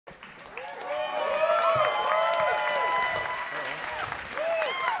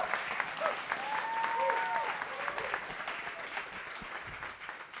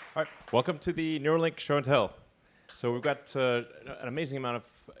Welcome to the Neuralink Show and Tell. So we've got an amazing amount of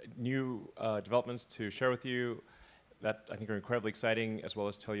new developments to share with you that I think are incredibly exciting, as well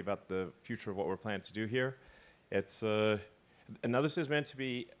as tell you about the future of what we're planning to do here. It's now this is meant to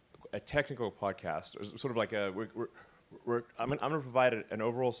be a technical podcast, sort of like a. I'm going to provide an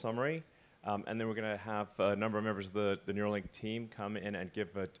overall summary, and then we're going to have a number of members of the Neuralink team come in and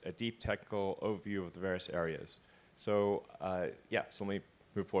give a deep technical overview of the various areas. So yeah, so let me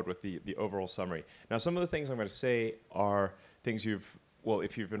move forward with the overall summary. Now, some of the things I'm going to say are things if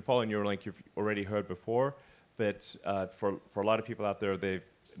you've been following Neuralink, you've already heard before, but for a lot of people out there, they've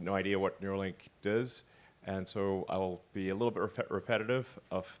no idea what Neuralink does, and so I'll be a little bit repetitive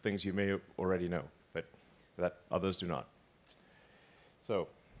of things you may already know, but that others do not. So,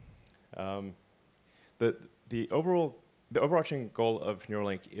 the overarching goal of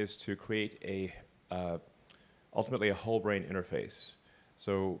Neuralink is to create ultimately a whole brain interface.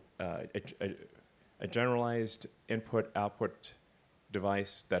 So a generalized input-output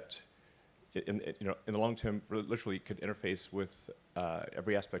device that, in the long term, literally could interface with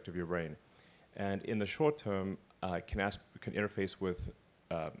every aspect of your brain, and in the short term, can interface with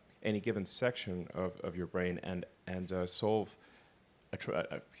any given section of your brain and solve a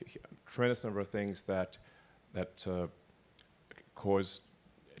tremendous number of things that cause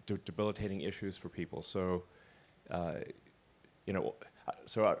debilitating issues for people. So.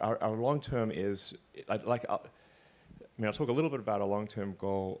 So our long-term is, I'll talk a little bit about our long-term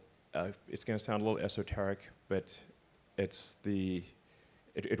goal. It's going to sound a little esoteric, but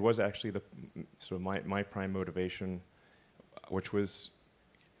it was actually the sort of my prime motivation, which was,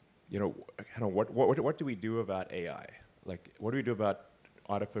 what do we do about AI? Like, what do we do about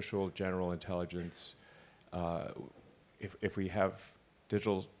artificial general intelligence? If we have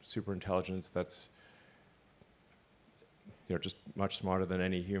digital superintelligence that's just much smarter than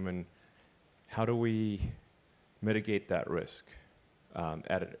any human, how do we mitigate that risk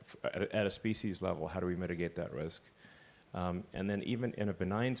at a species level? How do we mitigate that risk? And then even in a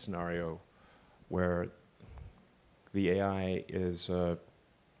benign scenario where the AI is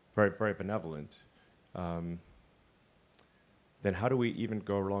very, very benevolent, then how do we even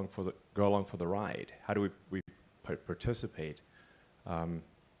go along for the ride? How do we participate?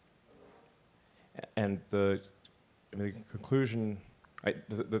 And the conclusion,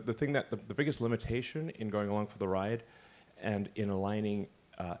 the biggest limitation in going along for the ride and in aligning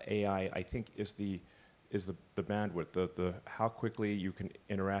AI, I think, is the bandwidth, the how quickly you can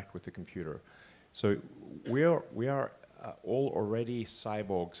interact with the computer. So we are all already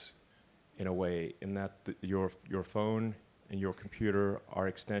cyborgs in a way, in that your phone and your computer are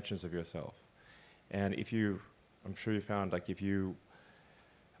extensions of yourself. And I'm sure you found, like, if you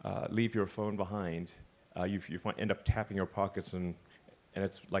leave your phone behind, you end up tapping your pockets, and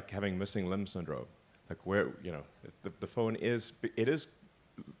it's like having missing limb syndrome. Like, where the phone is,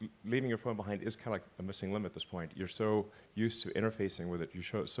 leaving your phone behind is kind of like a missing limb at this point. You're so used to interfacing with it.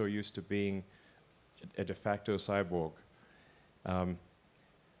 You're so used to being a de facto cyborg.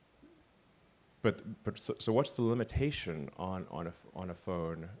 So what's the limitation on a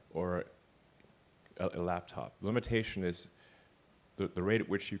phone or a laptop? The limitation is the rate at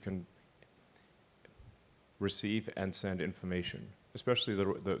which you can receive and send information, especially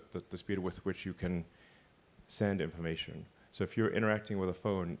the speed with which you can send information. So if you're interacting with a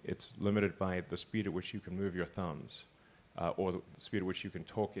phone, it's limited by the speed at which you can move your thumbs, or the speed at which you can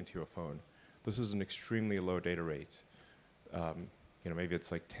talk into your phone. This is an extremely low data rate. Maybe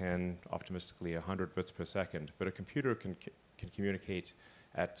it's like 10, optimistically 100 bits per second, but a computer can communicate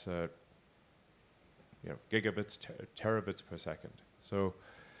at gigabits, terabits per second. So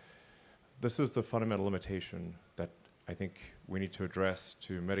this is the fundamental limitation that I think we need to address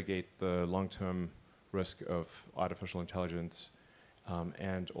to mitigate the long-term risk of artificial intelligence,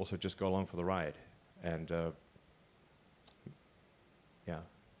 and also just go along for the ride. And yeah.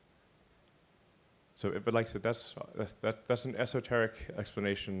 So, but like I said, that's an esoteric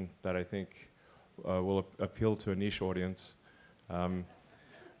explanation that I think will appeal to a niche audience, some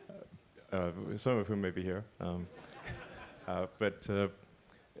of whom may be here.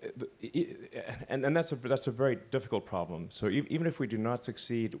 And that's a very difficult problem. So even if we do not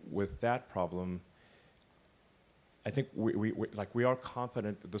succeed with that problem, I think we are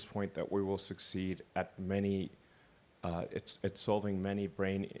confident at this point that we will succeed at it's solving many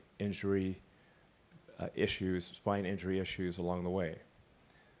brain injury issues, spine injury issues along the way.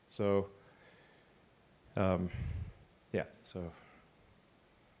 So yeah. So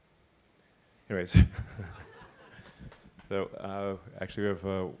anyways. So actually, we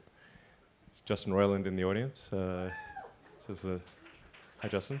have Justin Roiland in the audience. Hi,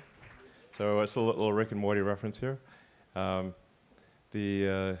 Justin. So it's a little Rick and Morty reference here.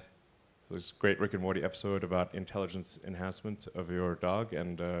 This great Rick and Morty episode about intelligence enhancement of your dog,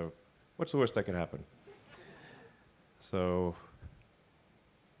 and what's the worst that could happen? So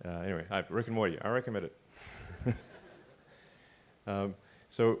anyway, Rick and Morty, I recommend it.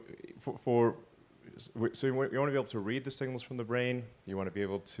 So you want to be able to read the signals from the brain. You want to be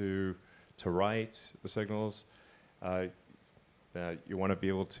able to write the signals. You want to be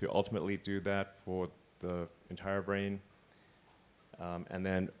able to ultimately do that for the entire brain, and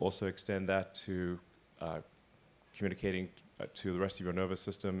then also extend that to communicating to the rest of your nervous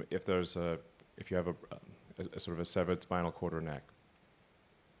system if you have a sort of a severed spinal cord or neck.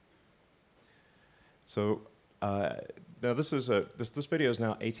 So now this video is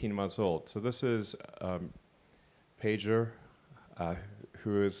now 18 months old. So this is Pager,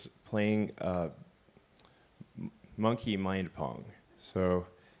 who is playing monkey mind pong. So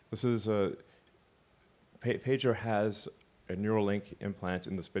this is Pager has a Neuralink implant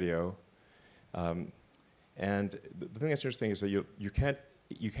in this video, and the thing that's interesting is that you can't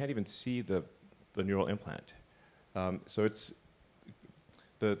even see the neural implant. So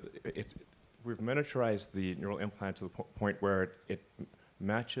we've miniaturized the neural implant to the point where it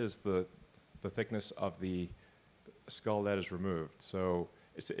matches the thickness of the skull that is removed. So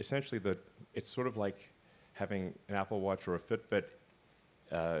it's essentially it's sort of like having an Apple Watch or a Fitbit,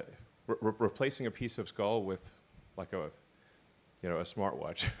 replacing a piece of skull with like a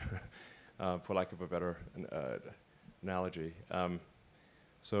smartwatch, for lack of a better analogy.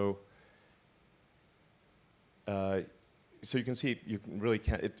 So you can see,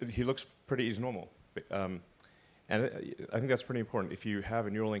 he looks pretty, he's normal. And I think that's pretty important. If you have a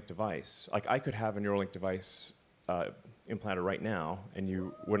Neuralink device, like I could have a Neuralink device implanted right now, and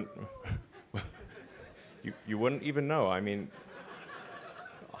you wouldn't, you wouldn't even know. I mean,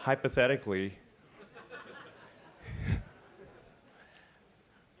 hypothetically,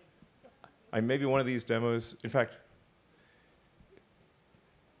 maybe one of these demos, in fact,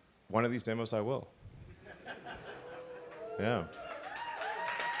 one of these demos I will. Yeah.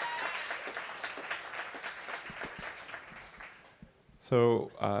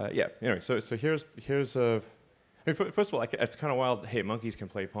 So yeah. Anyway, so here's I mean, first of all, it's kind of wild. Hey, monkeys can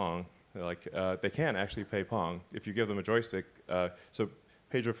play Pong. They can actually play Pong if you give them a joystick. So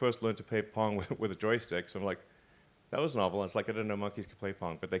Pedro first learned to play Pong with a joystick. So I'm like, that was novel. It's like I didn't know monkeys could play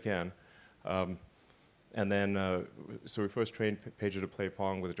Pong, but they can. And then so we first trained Pedro to play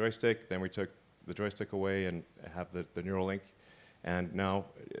Pong with a joystick. Then we took the joystick away and have the Neuralink, and now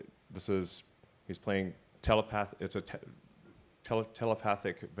he's playing telepathic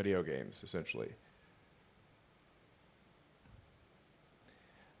video games essentially.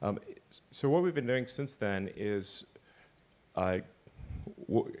 So what we've been doing since then is we've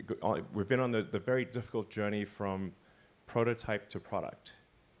been on the very difficult journey from prototype to product,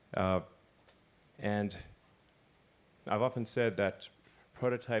 and I've often said that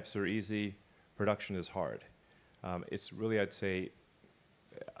prototypes are easy. Production is hard. It's really, I'd say,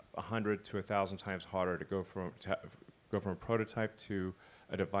 100 to 1,000 times harder to go from a prototype to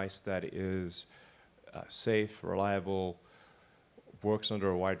a device that is safe, reliable, works under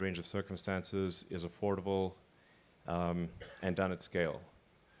a wide range of circumstances, is affordable, and done at scale.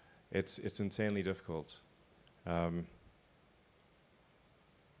 It's insanely difficult. I mean,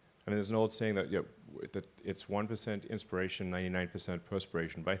 there's an old saying that that it's 1% inspiration, 99%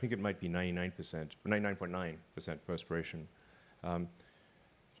 perspiration, but I think it might be 99.9% perspiration. The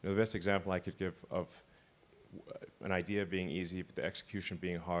best example I could give of an idea being easy, but the execution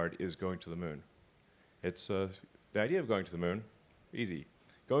being hard, is going to the moon. It's the idea of going to the moon, easy.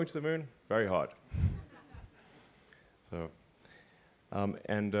 Going to the moon, very hard. So,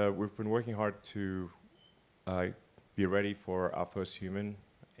 we've been working hard to be ready for our first human.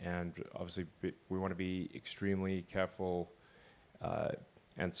 And obviously, we want to be extremely careful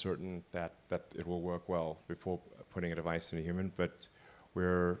and certain that it will work well before putting a device in a human. But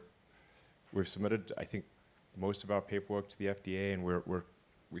we've submitted, I think, most of our paperwork to the FDA, and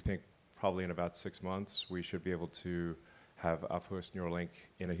we think probably in about 6 months we should be able to have our first Neuralink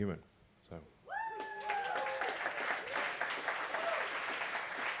in a human. So.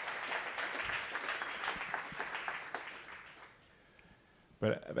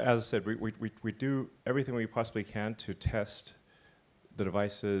 But as I said, we do everything we possibly can to test the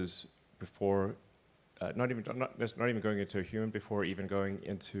devices before, not even going into a human, before even going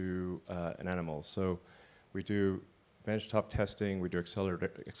into an animal. So we do benchtop testing, we do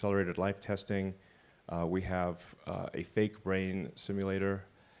accelerated life testing. We have a fake brain simulator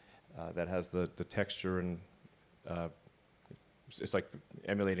that has the texture and it's like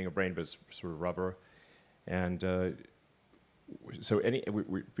emulating a brain, but it's sort of rubber. And so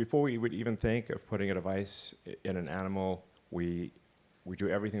before we would even think of putting a device in an animal, we do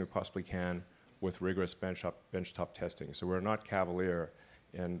everything we possibly can with rigorous benchtop testing. So we're not cavalier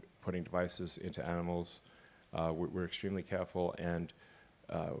in putting devices into animals. We're extremely careful, and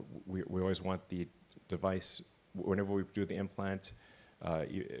we always want the device, whenever we do the implant,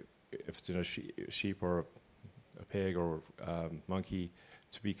 if it's in a sheep or a pig or monkey,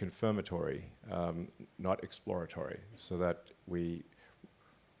 to be confirmatory, not exploratory, so that we've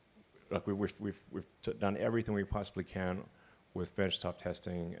done everything we possibly can with benchtop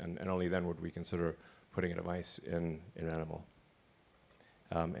testing, and only then would we consider putting a device in an animal.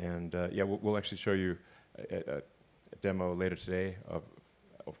 Yeah, we'll actually show you a demo later today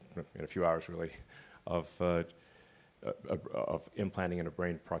in a few hours, really, of implanting in a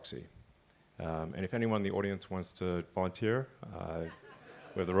brain proxy. And if anyone in the audience wants to volunteer,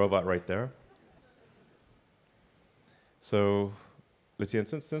 we have the robot right there. So let's see, and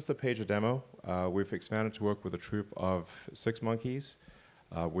since the Pager demo, we've expanded to work with a troop of 6 monkeys.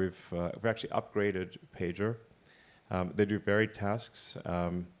 We've actually upgraded Pager. They do varied tasks,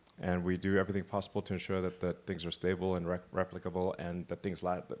 and we do everything possible to ensure that things are stable and replicable, and that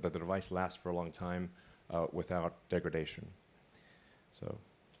that the device lasts for a long time without degradation. So,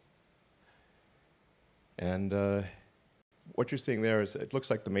 and what you're seeing there is, it looks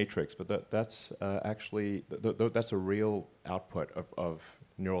like the Matrix, but that's actually that's a real output of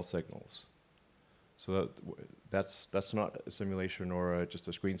neural signals. So that's not a simulation or just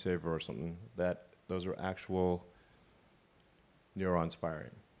a screensaver or something. Those are actual neurons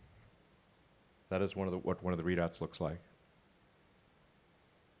firing. That is what one of the readouts looks like.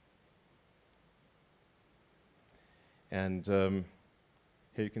 And here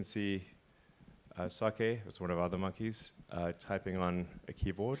you can see Sake, it's one of our other monkeys, typing on a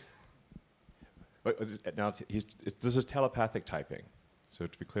keyboard. But now this is telepathic typing. So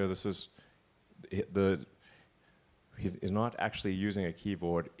to be clear, he's not actually using a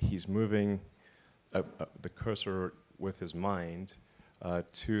keyboard. He's moving the cursor with his mind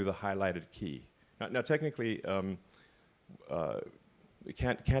to the highlighted key. Now technically, we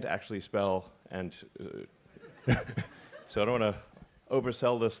can't actually spell, and so I don't want to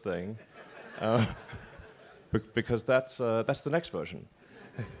oversell this thing, because that's the next version.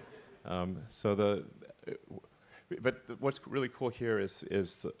 But what's really cool here is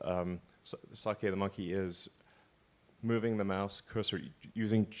Sake the monkey is moving the mouse cursor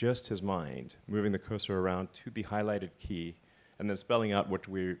using just his mind, moving the cursor around to the highlighted key, and then spelling out what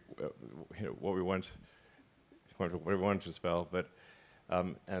we want to spell. But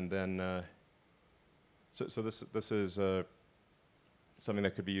and then so this is something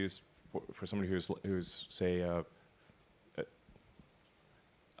that could be used for somebody who's say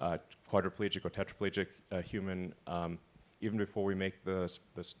quadriplegic or tetraplegic human, even before we make the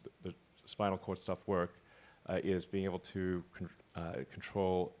spinal cord stuff work, is being able to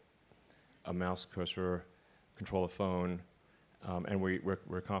control a mouse cursor, control a phone, and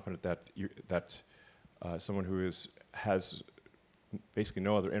we're confident that someone who has basically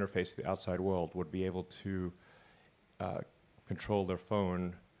no other interface to the outside world would be able to control their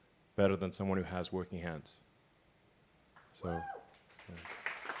phone better than someone who has working hands. So. Yeah.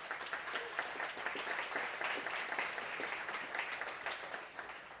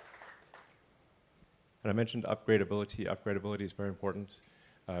 And I mentioned upgradeability. Upgradeability is very important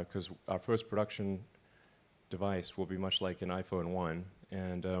because our first production device will be much like an iPhone 1,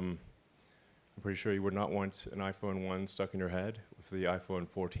 and I'm pretty sure you would not want an iPhone 1 stuck in your head if the iPhone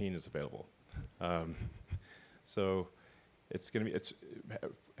 14 is available. So it's going to be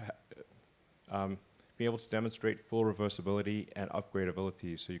being able to demonstrate full reversibility and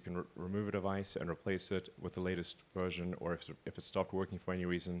upgradeability, so you can remove a device and replace it with the latest version, or if it stopped working for any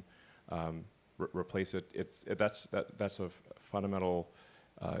reason, replace it. That's a fundamental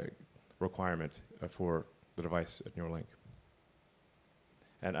requirement for the device at Neuralink.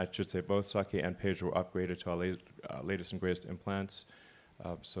 And I should say both Sake and Pager were upgraded to our latest and greatest implants.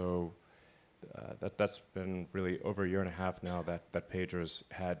 So that's been really over a year and a half now that Pager's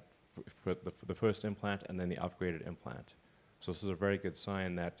had for the first implant and then the upgraded implant. So this is a very good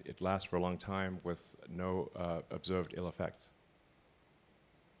sign that it lasts for a long time with no observed ill effects.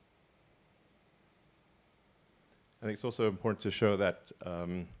 I think it's also important to show that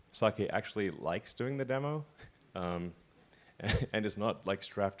Sake actually likes doing the demo, and is not like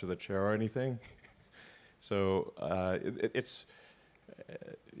strapped to the chair or anything. So it's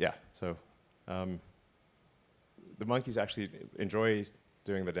yeah. So the monkeys actually enjoy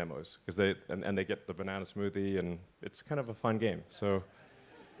doing the demos, because and they get the banana smoothie, and it's kind of a fun game. So,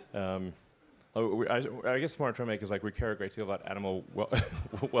 I guess what I'm trying to make is like we care a great deal about animal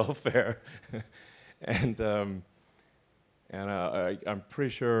welfare, and I'm pretty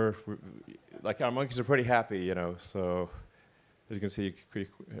sure like our monkeys are pretty happy, you know. So as you can see, a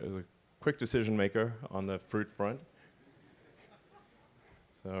quick decision maker on the fruit front.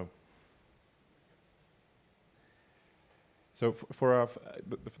 So for our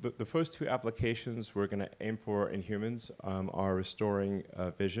the first two applications we're going to aim for in humans are restoring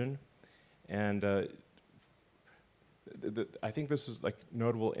vision, and I think this is like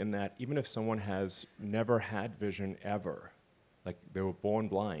notable in that even if someone has never had vision ever, like they were born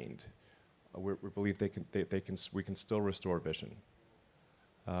blind, we believe we can still restore vision.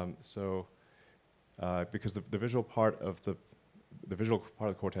 Because the visual part of the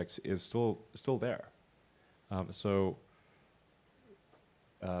cortex is still there.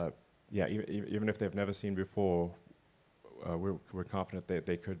 Yeah, even if they've never seen before, we're confident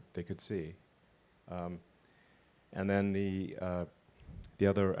they could see. And then the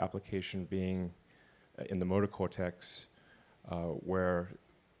other application being in the motor cortex, where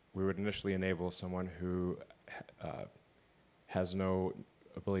we would initially enable someone who has no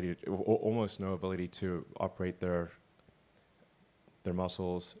ability, almost no ability to operate their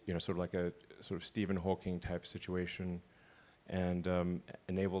muscles, you know, sort of like a sort of Stephen Hawking type situation, and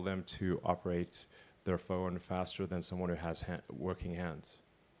enable them to operate their phone faster than someone who has working hands.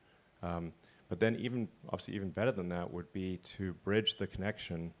 But then obviously even better than that would be to bridge the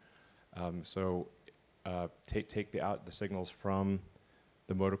connection. Take the signals from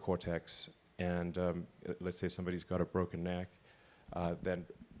the motor cortex, and let's say somebody's got a broken neck, then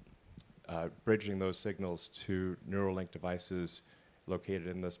bridging those signals to Neuralink devices located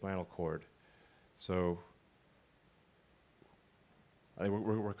in the spinal cord. So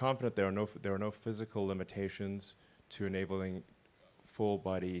we're confident there are no physical limitations to enabling full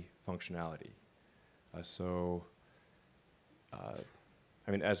body functionality. I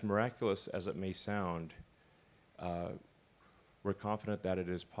mean, as miraculous as it may sound, we're confident that it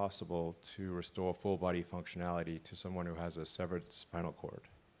is possible to restore full body functionality to someone who has a severed spinal cord.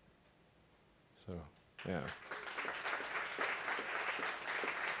 So, yeah.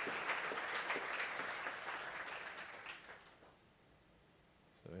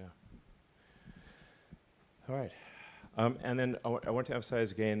 So, yeah. All right. And then I want to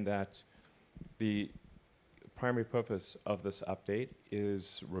emphasize again that the primary purpose of this update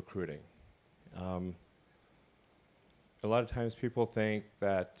is recruiting. A lot of times people think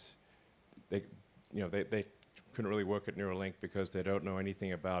that they couldn't really work at Neuralink because they don't know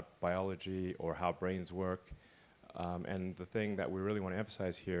anything about biology or how brains work. And the thing that we really want to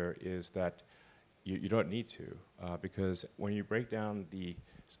emphasize here is that you don't need to, because when you break down the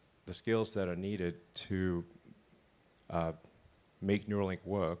skills that are needed to make Neuralink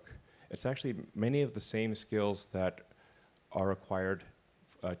work, it's actually many of the same skills that are required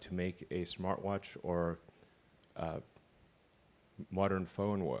to make a smartwatch or modern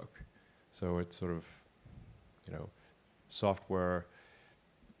phone work. So it's sort of, you know, software,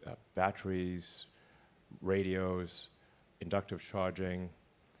 batteries, radios, inductive charging,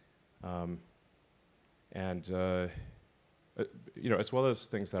 and you know, as well as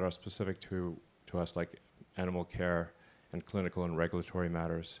things that are specific to us, like animal care and clinical and regulatory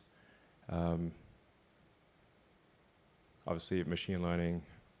matters. Obviously, machine learning,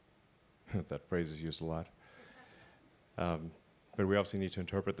 that phrase is used a lot. But we obviously need to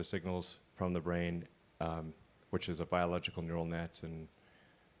interpret the signals from the brain, which is a biological neural net, and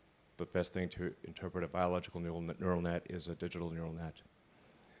the best thing to interpret a biological neural net is a digital neural net.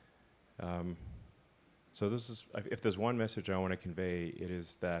 So this is, if there's one message I want to convey, it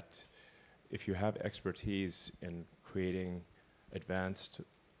is that if you have expertise in creating advanced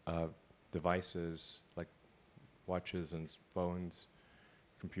devices like watches and phones,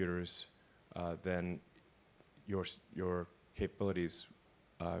 computers, then your capabilities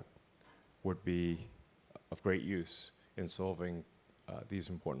would be of great use in solving these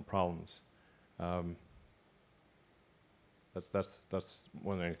important problems. That's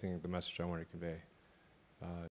more than anything the message I want to convey.